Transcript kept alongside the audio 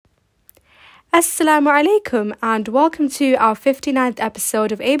Assalamu alaikum and welcome to our 59th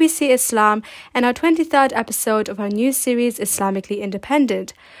episode of ABC Islam and our 23rd episode of our new series Islamically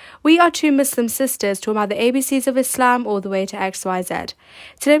Independent. We are two Muslim sisters talking about the ABCs of Islam all the way to XYZ.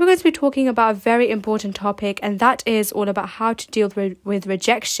 Today we're going to be talking about a very important topic, and that is all about how to deal with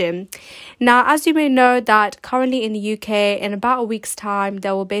rejection. Now, as you may know, that currently in the UK, in about a week's time,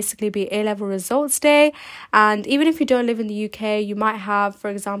 there will basically be A-level results day. And even if you don't live in the UK, you might have,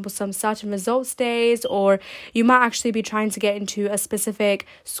 for example, some certain results days, or you might actually be trying to get into a specific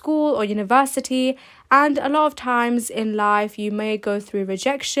school or university. And a lot of times in life, you may go through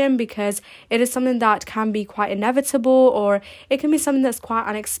rejection because it is something that can be quite inevitable, or it can be something that's quite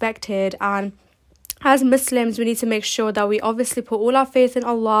unexpected. And as Muslims, we need to make sure that we obviously put all our faith in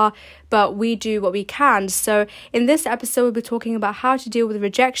Allah, but we do what we can. So in this episode, we'll be talking about how to deal with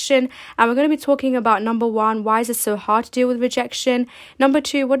rejection. And we're going to be talking about, number one, why is it so hard to deal with rejection? Number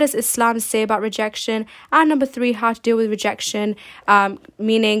two, what does Islam say about rejection? And number three, how to deal with rejection,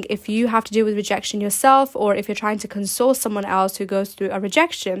 meaning if you have to deal with rejection yourself, or if you're trying to console someone else who goes through a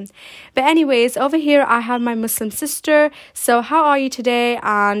rejection. But anyways, over here, I have my Muslim sister. So how are you today?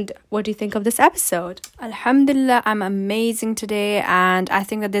 And what do you think of this episode? Alhamdulillah, I'm amazing today, and I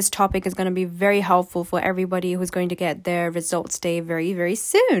think that this topic is going to be very helpful for everybody who's going to get their results day very, very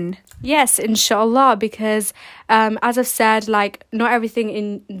soon. Yes, inshallah, because as I've said, not everything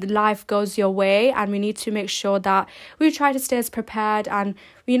in life goes your way, and we need to make sure that we try to stay as prepared, and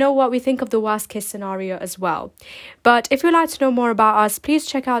you know what, we think of the worst case scenario as well. But if you'd like to know more about us, please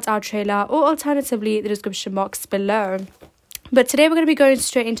check out our trailer, or alternatively the description box below. But today we're going to be going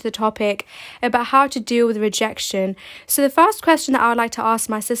straight into the topic about how to deal with rejection. So the first question that I would like to ask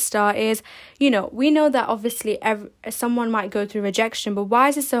my sister is, we know that obviously someone might go through rejection, but why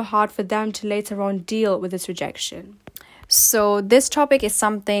is it so hard for them to later on deal with this rejection? So this topic is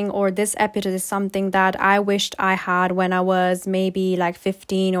something, or this episode is something that I wished I had when I was maybe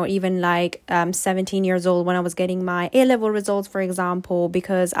 15 or even 17 years old, when I was getting my A-level results, for example,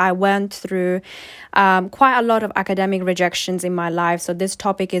 because I went through quite a lot of academic rejections in my life. So this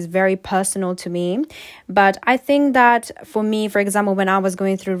topic is very personal to me. But I think that for me, for example, when I was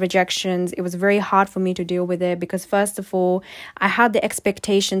going through rejections, it was very hard for me to deal with it because, first of all, I had the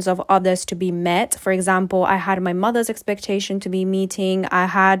expectations of others to be met. For example, I had my mother's expectation to be meeting. I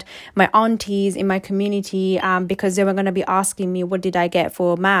had my aunties in my community because they were going to be asking me, what did I get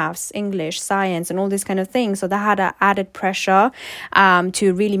for maths, English, science, and all this kind of thing. So that had an added pressure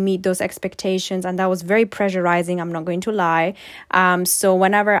to really meet those expectations, and that was very pressurizing, I'm not going to lie. So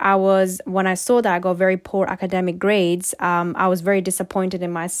when I saw that I got very poor academic grades, I was very disappointed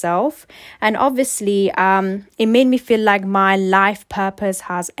in myself, and obviously it made me feel like my life purpose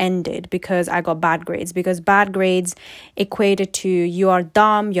has ended because I got bad grades, because bad grades equated to you are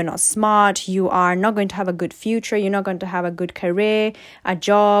dumb, you're not smart, you are not going to have a good future, you're not going to have a good career, a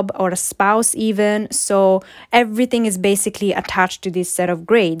job, or a spouse even. So everything is basically attached to this set of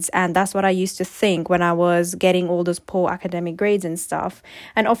grades, and that's what I used to think when I was getting all those poor academic grades and stuff.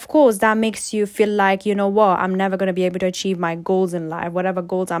 And of course that makes you feel like, you know what, I'm never going to be able to achieve my goals in life, whatever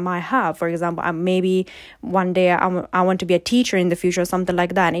goals I might have. For example, maybe one day I want to be a teacher in the future or something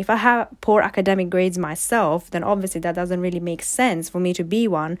like that, and if I have poor academic grades myself, then obviously that doesn't really make sense for me to be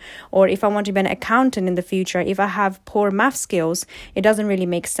one. Or if I want to be an accountant in the future, if I have poor math skills, it doesn't really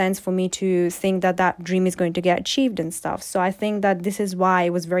make sense for me to think that that dream is going to get achieved and stuff. So I think that this is why it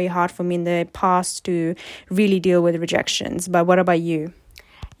was very hard for me in the past to really deal with rejections. But what about you?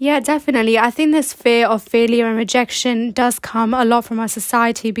 Yeah, definitely. I think this fear of failure and rejection does come a lot from our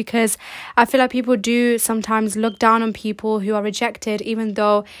society, because I feel like people do sometimes look down on people who are rejected, even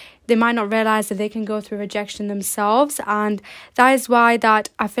though they might not realize that they can go through rejection themselves. And that is why that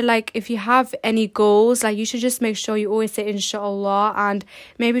I feel like if you have any goals, you should just make sure you always say inshallah, and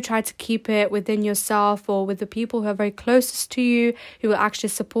maybe try to keep it within yourself or with the people who are very closest to you, who will actually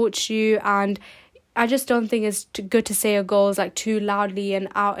support you. And I just don't think it's good to say your goals too loudly and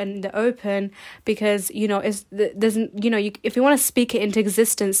out in the open, because if you want to speak it into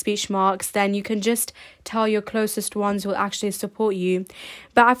existence, speech marks, then you can just tell your closest ones who will actually support you.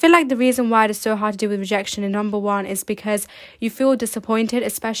 But I feel like the reason why it is so hard to deal with rejection, and number one, is because you feel disappointed,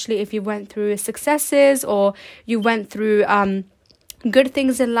 especially if you went through successes or you went through good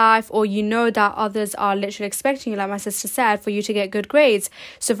things in life, or you know that others are literally expecting you, like my sister said, for you to get good grades.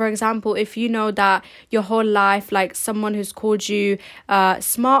 So for example, if you know that your whole life, like someone who's called you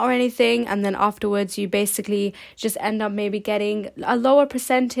smart or anything, and then afterwards you basically just end up maybe getting a lower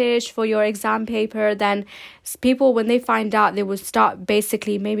percentage for your exam paper, then people, when they find out, they will start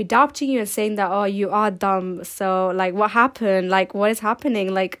basically maybe doubting you and saying that, oh, you are dumb, so like what happened, like what is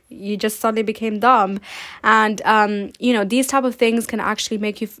happening, like you just suddenly became dumb. And these type of things can actually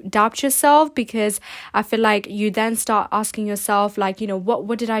make you doubt yourself, because I feel like you then start asking yourself, like,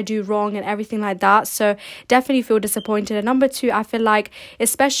 what did I do wrong and everything like that. So definitely feel disappointed. And number two, I feel like,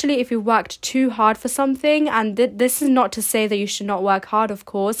 especially if you worked too hard for something, and this is not to say that you should not work hard, of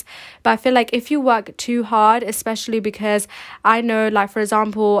course, but I feel like if you work too hard, especially because I know, like, for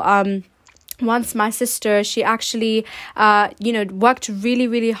example, once my sister, she actually worked really,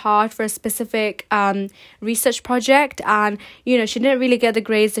 really hard for a specific research project, and she didn't really get the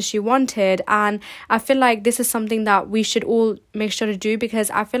grades that she wanted. And I feel like this is something that we should all make sure to do, because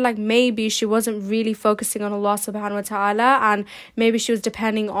I feel like maybe she wasn't really focusing on Allah subhanahu wa ta'ala, and maybe she was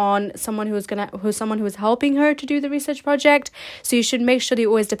depending on someone who was helping her to do the research project. So you should make sure that you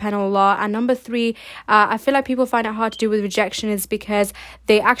always depend on Allah. And number three, I feel like people find it hard to do with rejection is because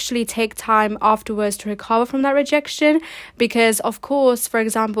they actually take time afterwards to recover from that rejection. Because of course, for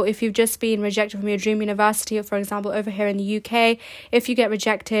example, if you've just been rejected from your dream university, or for example over here in the UK, if you get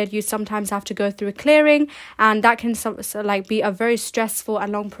rejected, you sometimes have to go through a clearing, and that can be a very stressful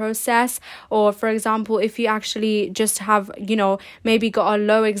and long process. Or for example, if you actually just have maybe got a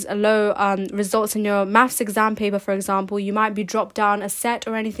low results in your maths exam paper, for example, you might be dropped down a set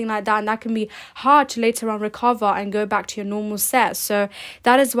or anything like that, and that can be hard to later on recover and go back to your normal set. So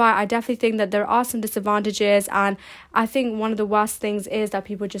that is why I definitely think that there are some disadvantages. And I think one of the worst things is that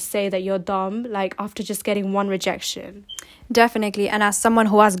people just say that you're dumb, like after just getting one rejection. Definitely. And as someone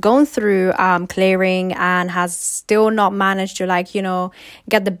who has gone through clearing and has still not managed to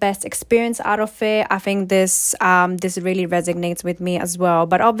get the best experience out of it, I think this really resonates with me as well.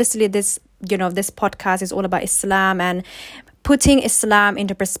 But obviously this podcast is all about Islam and putting Islam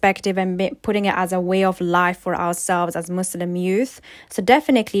into perspective and putting it as a way of life for ourselves as Muslim youth. So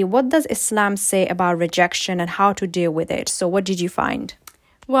definitely, what does Islam say about rejection and how to deal with it? So what did you find?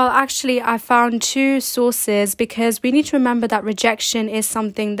 Well, actually, I found two sources, because we need to remember that rejection is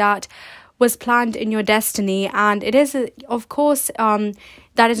something that was planned in your destiny. And it is, of course,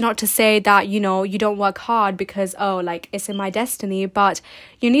 that is not to say that, you don't work hard because, it's in my destiny. But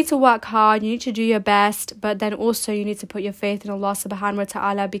you need to work hard, you need to do your best, but then also you need to put your faith in Allah subhanahu wa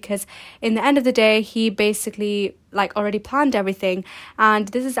ta'ala, because in the end of the day, He basically already planned everything. And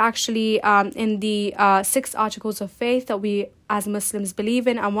this is actually in the 6 articles of faith that we as Muslims believe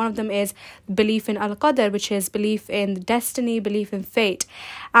in, and one of them is belief in al-qadr, which is belief in destiny, belief in fate.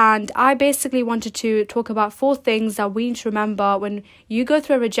 And I basically wanted to talk about 4 things that we need to remember when you go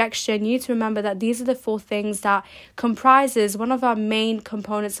through a rejection. You need to remember that these are the 4 things that comprises one of our main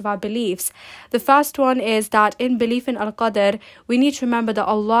components of our beliefs. The first one is that in belief in al-qadr, we need to remember that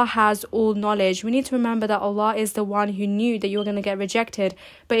Allah has all knowledge. We need to remember that Allah is the one who knew that you were going to get rejected.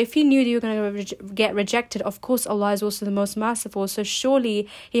 But if He knew that you were going to get rejected, of course Allah is also the most merciful. So surely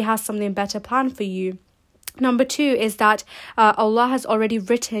He has something better planned for you. Number 2 is that Allah has already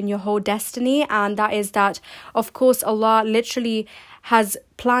written your whole destiny, and that is that, of course, Allah literally has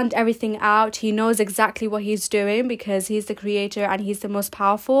planned everything out. He knows exactly what He's doing because He's the creator and He's the most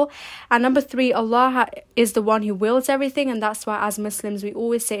powerful. And number 3, Allah is the one who wills everything, and that's why as Muslims we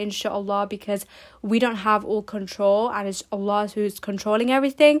always say inshallah, because we don't have all control and it's Allah who's controlling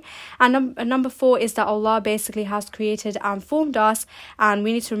everything. And number 4 is that Allah basically has created and formed us, and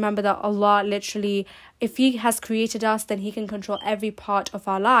we need to remember that Allah literally, if He has created us, then He can control every part of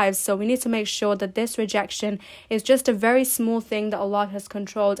our lives. So we need to make sure that this rejection is just a very small thing that Allah has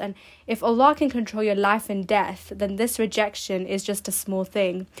controlled. And if Allah can control your life and death, then this rejection is just a small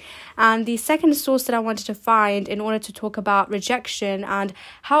thing. And the second source that I wanted to find in order to talk about rejection and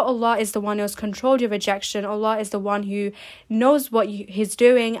how Allah is the one who has controlled your rejection. Allah is the one who knows what He's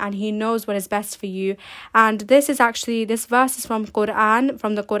doing, and He knows what is best for you. And this verse is from the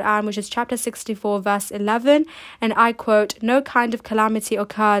Quran, which is chapter 64, verse 11, and I quote, "No kind of calamity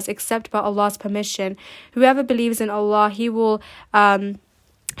occurs except by Allah's permission. Whoever believes in Allah, He will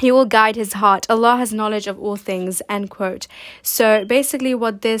guide his heart. Allah has knowledge of all things," end quote. So basically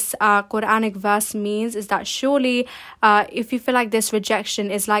what this Quranic verse means is that surely if you feel like this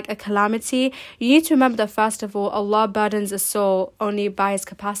rejection is like a calamity, you need to remember that first of all, Allah burdens a soul only by His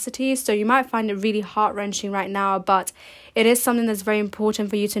capacity. So you might find it really heart-wrenching right now, but it is something that's very important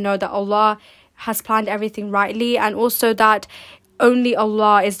for you to know that Allah has planned everything rightly, and also that only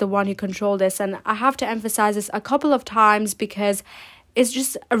Allah is the one who controls this. And I have to emphasize this a couple of times because it's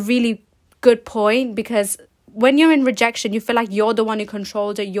just a really good point, because when you're in rejection, you feel like you're the one who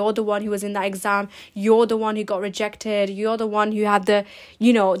controlled it. You're the one who was in that exam. You're the one who got rejected. You're the one who had the,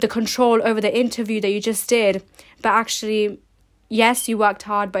 the control over the interview that you just did. But actually, yes, you worked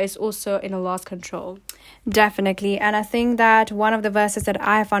hard, but it's also in Allah's control. Definitely. And I think that one of the verses that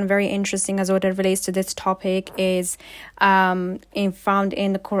I found very interesting as what it relates to this topic is found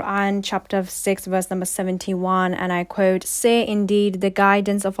in the Quran, chapter 6, verse number 71. And I quote, "Say indeed, the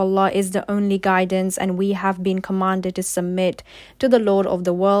guidance of Allah is the only guidance, and we have been commanded to submit to the Lord of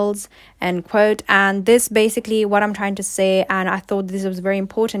the worlds," end quote. And this basically what I'm trying to say, and I thought this was very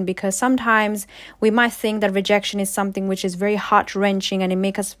important, because sometimes we might think that rejection is something which is very heart-wrenching, and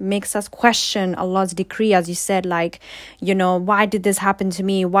it makes us question Allah's decree, as you said, like, why did this happen to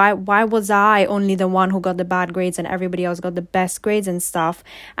me? Why was I only the one who got the bad grades and everybody else got the best grades and stuff?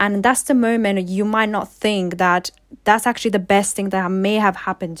 And that's the moment you might not think that that's actually the best thing that may have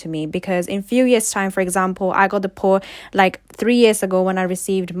happened to me, because in few years time, for example, I got the poor, like 3 years ago when I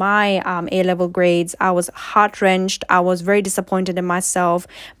received my A-level grades, I was heart-wrenched. I was very disappointed in myself.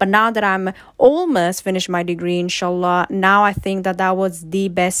 But now that I'm almost finished my degree, inshallah, now I think that was the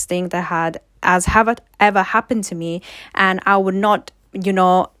best thing that had ever happened to me. And I would not,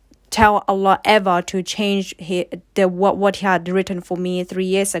 tell Allah ever to change what he had written for me 3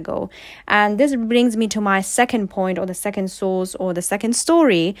 years ago. And this brings me to my second point, or the second source, or the second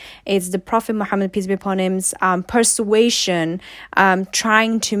story. It's the Prophet Muhammad, peace be upon him's persuasion,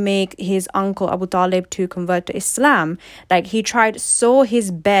 trying to make his uncle Abu Talib to convert to Islam. Like, he tried so his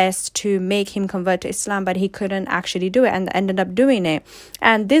best to make him convert to Islam, but he couldn't actually do it, and ended up doing it.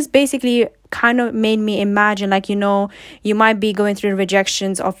 And this basically kind of made me imagine, like, you might be going through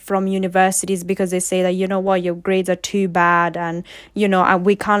rejections from universities because they say that, your grades are too bad, and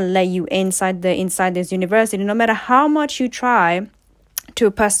we can't let you inside this university. No matter how much you try to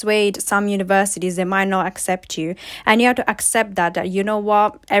persuade some universities, they might not accept you, and you have to accept that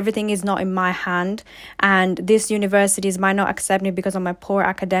everything is not in my hand, and these universities might not accept me because of my poor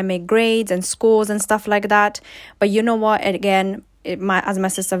academic grades and scores and stuff like that. But again, as my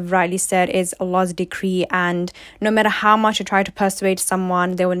sister rightly said, is Allah's decree, and no matter how much you try to persuade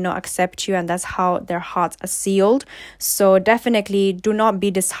someone, they will not accept you, and that's how their hearts are sealed. So definitely do not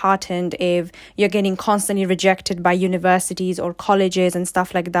be disheartened if you're getting constantly rejected by universities or colleges and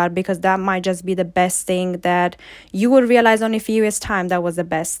stuff like that, because that might just be the best thing that you will realize on a few years' time that was the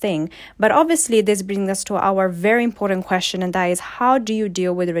best thing. But obviously this brings us to our very important question, and that is, how do you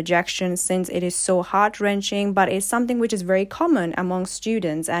deal with rejection, since it is so heart-wrenching, but it's something which is very common among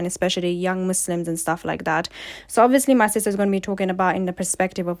students, and especially young Muslims and stuff like that. So obviously my sister is going to be talking about in the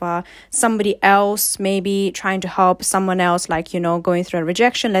perspective of somebody else, maybe trying to help someone else, like, going through a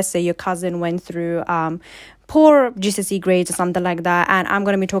rejection. Let's say your cousin went through poor GCSE grades or something like that, and I'm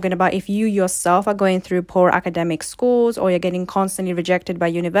going to be talking about if you yourself are going through poor academic scores, or you're getting constantly rejected by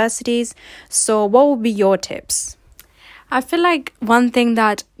universities. So what would be your tips? I feel like one thing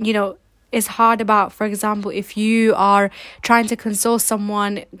that, is hard about, for example, if you are trying to console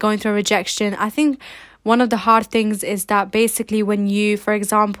someone going through a rejection, I think one of the hard things is that basically when you, for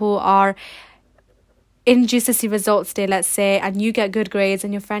example, are in GCSE results day, let's say, and you get good grades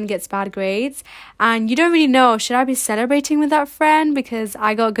and your friend gets bad grades, and you don't really know, should I be celebrating with that friend because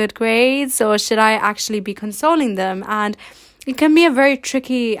I got good grades, or should I actually be consoling them? And it can be a very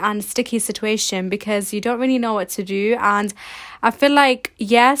tricky and sticky situation because you don't really know what to do. And I feel like,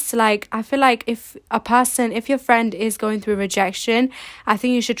 if your friend is going through rejection, I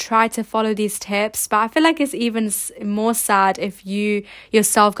think you should try to follow these tips. But I feel like it's even more sad if you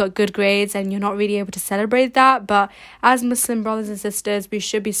yourself got good grades and you're not really able to celebrate that. But as Muslim brothers and sisters, we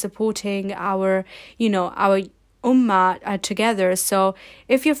should be supporting our ummah together. So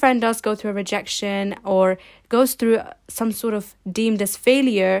if your friend does go through a rejection or goes through some sort of deemed as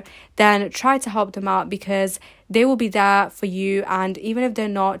failure, then try to help them out, because they will be there for you, and even if they're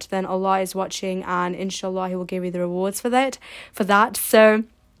not, then Allah is watching, and inshallah He will give you the rewards for that. So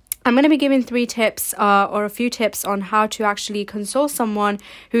I'm going to be giving 3 tips or a few tips on how to actually console someone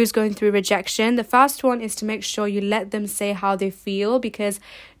who is going through rejection. The first one is to make sure you let them say how they feel, because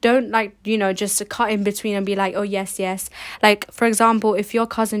don't just cut in between and be like, oh, yes. Like, for example, if your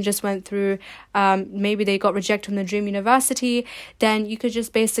cousin just went through, maybe they got rejected from the dream university, then you could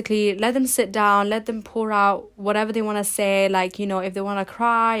just basically let them sit down, let them pour out whatever they want to say. Like, if they want to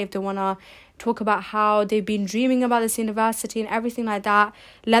cry, if they want to talk about how they've been dreaming about this university and everything like that.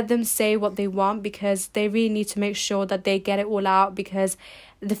 Let them say what they want, because they really need to make sure that they get it all out, because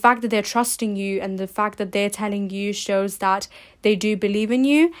the fact that they're trusting you and the fact that they're telling you shows that they do believe in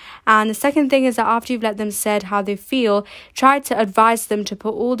you. And the second thing is that after you've let them said how they feel, try to advise them to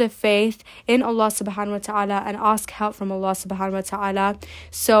put all their faith in Allah subhanahu wa ta'ala and ask help from Allah subhanahu wa ta'ala.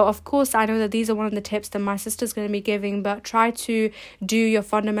 So of course, I know that these are one of the tips that my sister's going to be giving, but try to do your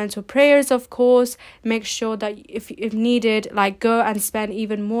fundamental prayers, of course. Make sure that if needed, like, go and spend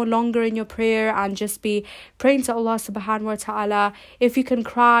even more longer in your prayer and just be praying to Allah subhanahu wa ta'ala. If you can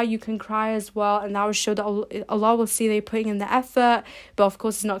cry, you can cry as well, and that will show that Allah will see that you're putting in the effort, but of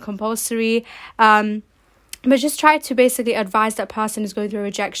course it's not compulsory. But just try to basically advise that person who's going through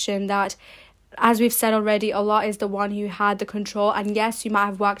rejection that, as we've said already, Allah is the one who had the control, and yes, you might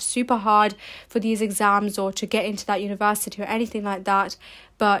have worked super hard for these exams or to get into that university or anything like that,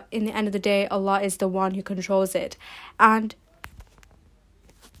 but in the end of the day, Allah is the one who controls it. And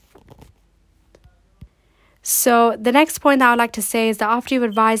so the next point that I would like to say is that after you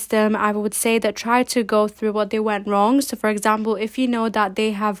advise them, I would say that try to go through what they went wrong. So for example, if you know that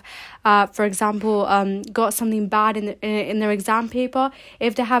they have got something bad in their exam paper,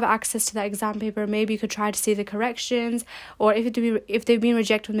 if they have access to that exam paper, maybe you could try to see the corrections. Or if they've been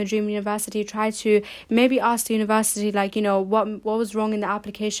rejected from the dream university, try to maybe ask the university, like, you know, what was wrong in the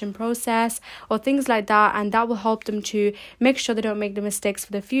application process or things like that, and that will help them to make sure they don't make the mistakes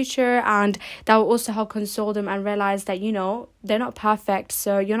for the future, and that will also help console them and realize that, you know, they're not perfect,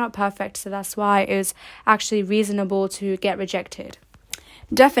 so you're not perfect, so that's why it's actually reasonable to get rejected.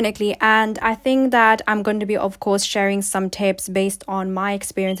 Definitely. And I think that I'm going to be, of course, sharing some tips based on my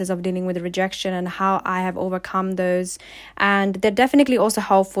experiences of dealing with rejection and how I have overcome those. And they're definitely also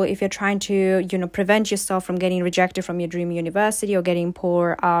helpful if you're trying to, you know, prevent yourself from getting rejected from your dream university or getting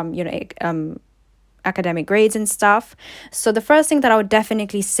poor, academic grades and stuff. So the first thing that I would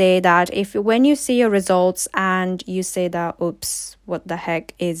definitely say that when you see your results and you say that, oops, what the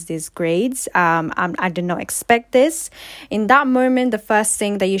heck is these grades? I did not expect this. In that moment, the first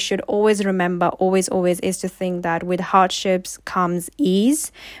thing that you should always remember, always, is to think that with hardships comes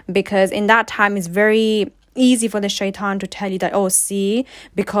ease, because in that time it's very easy for the shaitan to tell you that,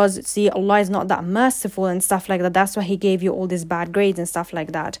 because Allah is not that merciful and stuff like that, that's why he gave you all these bad grades and stuff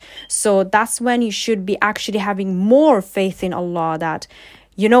like that. So that's when you should be actually having more faith in Allah, that,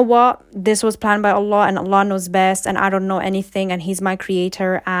 you know what, this was planned by Allah and Allah knows best, and I don't know anything, and He's my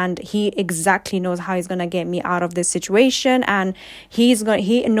creator, and He exactly knows how He's gonna get me out of this situation, and He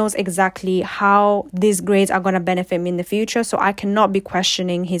knows exactly how these grades are gonna benefit me in the future, so I cannot be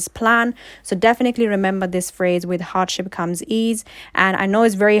questioning His plan. So definitely remember this phrase, with hardship comes ease. And I know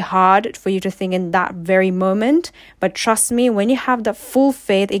it's very hard for you to think in that very moment, but trust me, when you have that full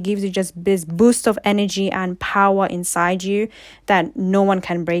faith, it gives you just this boost of energy and power inside you that no one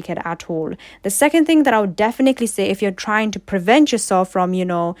can break it at all. The second thing that I would definitely say, if you're trying to prevent yourself from, you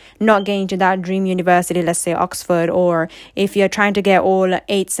know, not getting to that dream university, let's say Oxford, or if you're trying to get all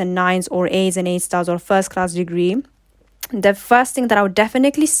 8s and 9s or A's and A stars or first class degree, the first thing that I would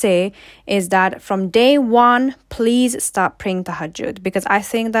definitely say is that from day one, please start praying tahajjud, because I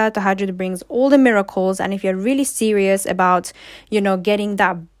think that tahajjud brings all the miracles. And if you're really serious about, you know, getting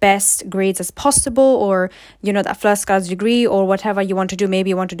that best grades as possible, or, you know, that first class degree or whatever you want to do, maybe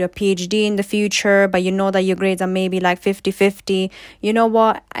you want to do a PhD in the future, but you know that your grades are maybe like 50-50, you know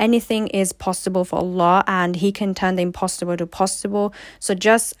what, anything is possible for Allah, and He can turn the impossible to possible. So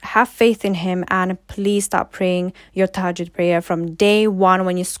just have faith in Him, and please start praying your tahajjud prayer from day one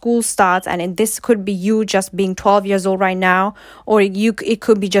when your school starts. And this could be you just being 12 years old right now, or it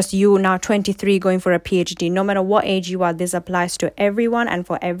could be just you now 23 going for a PhD. No matter what age you are, this applies to everyone and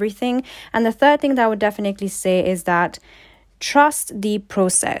for everything. And the third thing that I would definitely say is that trust the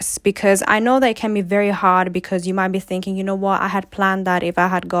process, because I know that it can be very hard, because you might be thinking, you know what, I had planned that if I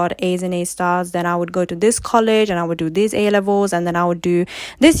had got A's and A stars, then I would go to this college and I would do these A levels and then I would do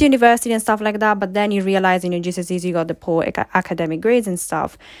this university and stuff like that. But then you realize in your GCSEs you got the poor academic grades and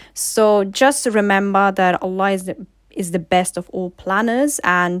stuff. So just remember that Allah is the best of all planners,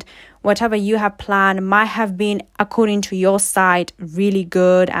 and whatever you have planned might have been, according to your side, really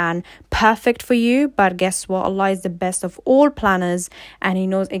good and perfect for you. But guess what? Allah is the best of all planners, and He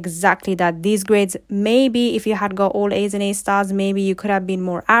knows exactly that these grades, maybe if you had got all A's and A stars, maybe you could have been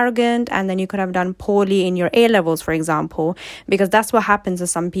more arrogant and then you could have done poorly in your A levels, for example, because that's what happens to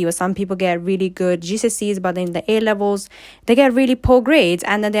some people. Some people get really good GCSEs, but then in the A levels, they get really poor grades,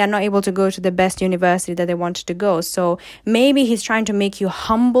 and then they are not able to go to the best university that they wanted to go. So maybe He's trying to make you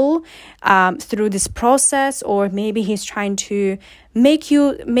humble through this process, or maybe he's trying to make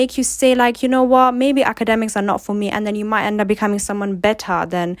you say like, you know what, maybe academics are not for me, and then you might end up becoming someone better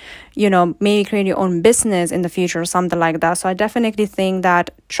than, you know, maybe create your own business in the future or something like that. So I definitely think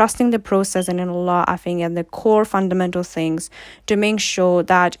that trusting the process and in Allah, I think, are the core fundamental things to make sure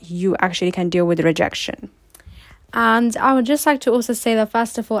that you actually can deal with rejection. And I would just like to also say that,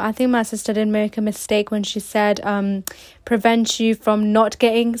 first of all, I think my sister did make a mistake when she said prevent you from not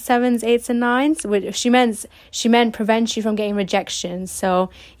getting 7s, 8s and 9s, which she meant prevent you from getting rejection. So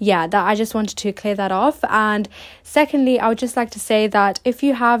yeah, that I just wanted to clear that off. And secondly, I would just like to say that if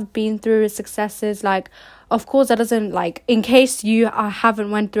you have been through successes, like, of course, that doesn't, like, in case you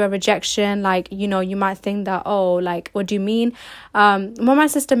haven't went through a rejection, like, you know, you might think that, oh, like, what do you mean? What my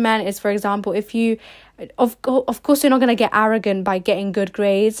sister meant is, for example, if you, of course, you're not going to get arrogant by getting good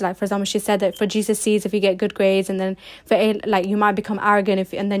grades. Like, for example, she said that for GCSEs, if you get good grades, and then for A, like, you might become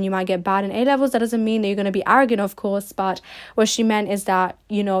arrogant, and then you might get bad in A levels. That doesn't mean that you're going to be arrogant, of course. But what she meant is that,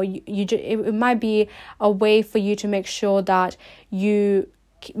 you know, it might be a way for you to make sure that you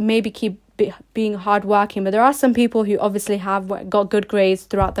maybe keep being hardworking. But there are some people who obviously have got good grades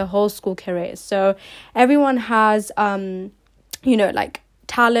throughout their whole school career. So everyone has you know, like,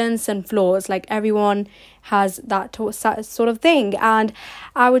 talents and flaws. Like, everyone has that sort of thing. And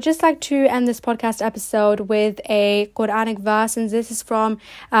I would just like to end this podcast episode with a Quranic verse, and this is from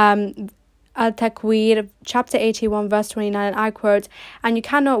Al-Takwir, chapter 81, verse 29, and I quote, "And you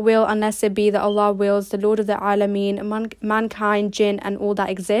cannot will unless it be that Allah wills, the Lord of the Alameen, mankind, jinn, and all that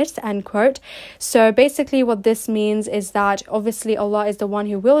exists," end quote. So basically what this means is that obviously Allah is the one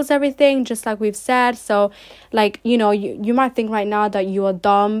who wills everything, just like we've said. So, like, you know, you might think right now that you are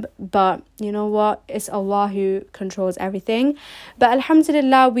dumb, but you know what, it's Allah who controls everything. But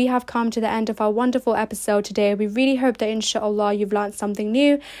alhamdulillah, we have come to the end of our wonderful episode today. We really hope that inshallah you've learned something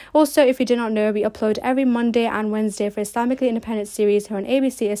new. Also, if you did not know, we upload every Monday and Wednesday for Islamically Independent series here on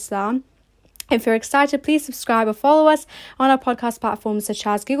ABC Islam. If you're excited, please subscribe or follow us on our podcast platforms such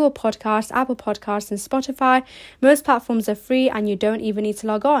as Google Podcasts, Apple Podcasts and Spotify. Most platforms are free and you don't even need to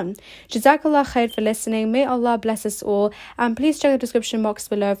log on. Jazakallah khair for listening. May Allah bless us all. And please check the description box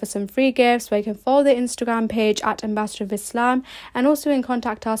below for some free gifts where you can follow the Instagram page at Ambassador of Islam, and also in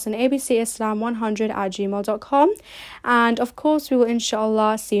contact us on abcislam100@gmail.com. And of course, we will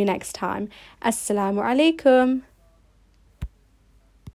inshallah see you next time. Assalamu alaikum.